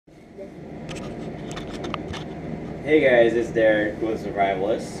Hey guys, it's Derek with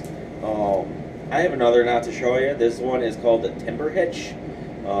Survivalists. I have another knot to show you. This one is called the timber hitch.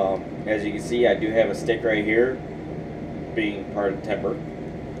 As you can see, I do have a stick right here, being part of the timber.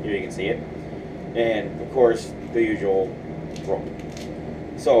 Here you can see it. And of course, the usual rope.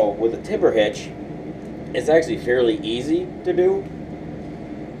 So with the timber hitch, it's actually fairly easy to do.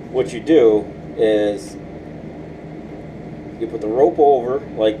 What you do is you put the rope over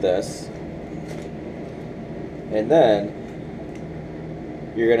like this, and then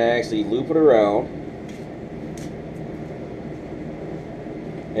you're going to actually loop it around,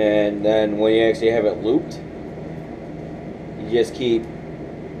 and then when you actually have it looped, you just keep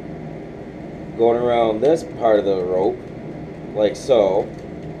going around this part of the rope like so.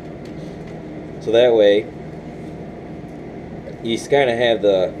 So that way you kind of have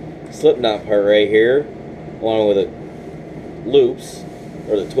the slip knot part right here along with the loops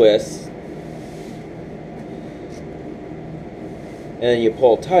or the twists, and then you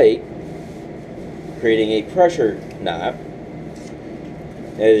pull tight, creating a pressure knot.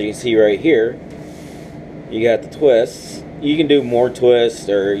 As you can see right here, you got the twists. You can do more twists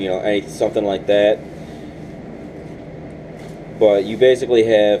or something like that, but you basically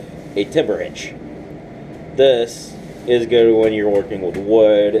have a timber hitch. This is good when you're working with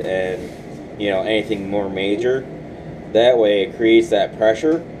wood and anything more major. That way it creates that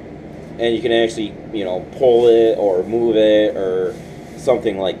pressure, and you can actually pull it or move it or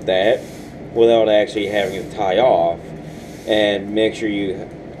something like that without actually having to tie off, and make sure you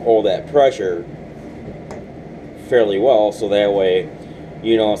hold that pressure fairly well, so that way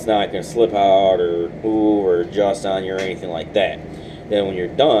it's not going to slip out or move or adjust on you or anything like that. Then when you're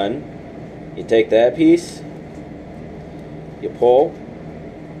done, you take that piece, you pull,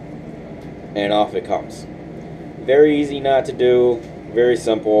 and off it comes. Very easy not to do, very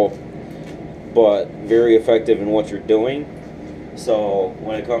simple, but very effective in what you're doing. So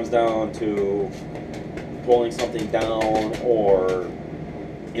when it comes down to pulling something down, or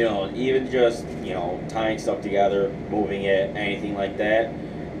even just tying stuff together, moving it, anything like that,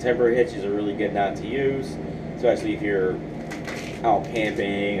 timber hitch is a really good knot to use, especially if you're out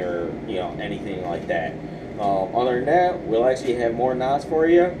camping or anything like that. Other than that, we'll actually have more knots for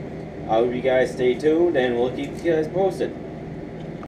you. I hope you guys stay tuned, and we'll keep you guys posted.